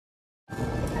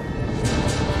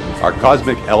Our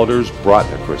cosmic elders brought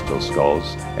the crystal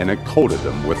skulls and encoded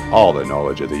them with all the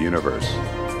knowledge of the universe.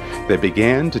 They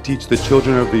began to teach the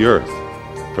children of the earth,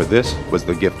 for this was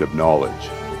the gift of knowledge.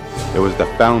 It was the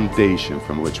foundation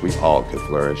from which we all could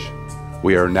flourish.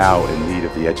 We are now in need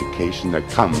of the education that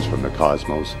comes from the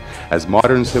cosmos, as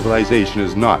modern civilization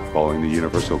is not following the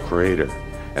universal creator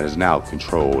and is now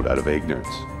controlled out of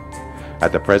ignorance.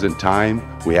 At the present time,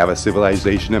 we have a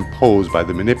civilization imposed by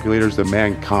the manipulators of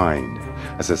mankind,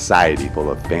 a society full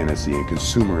of fantasy and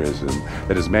consumerism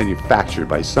that is manufactured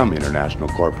by some international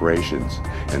corporations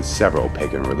and several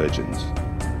pagan religions.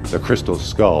 The crystal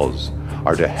skulls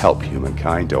are to help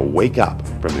humankind to wake up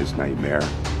from this nightmare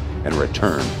and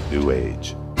return New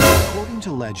Age. According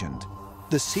to legend,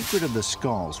 the secret of the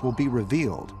skulls will be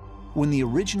revealed when the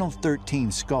original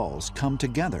 13 skulls come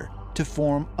together to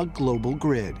form a global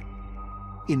grid.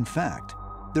 In fact,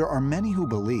 there are many who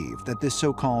believe that this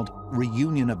so-called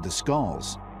reunion of the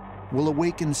skulls will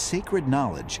awaken sacred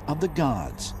knowledge of the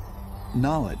gods,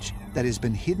 knowledge that has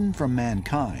been hidden from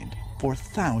mankind for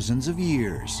thousands of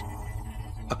years.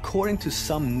 According to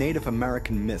some Native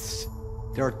American myths,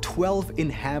 there are 12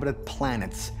 inhabited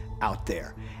planets out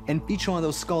there, and each one of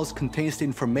those skulls contains the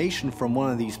information from one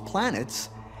of these planets,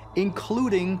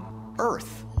 including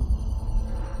Earth.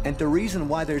 And the reason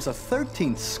why there's a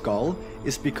 13th skull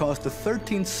is because the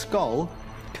 13th skull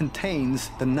contains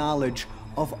the knowledge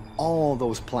of all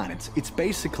those planets. It's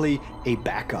basically a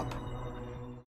backup.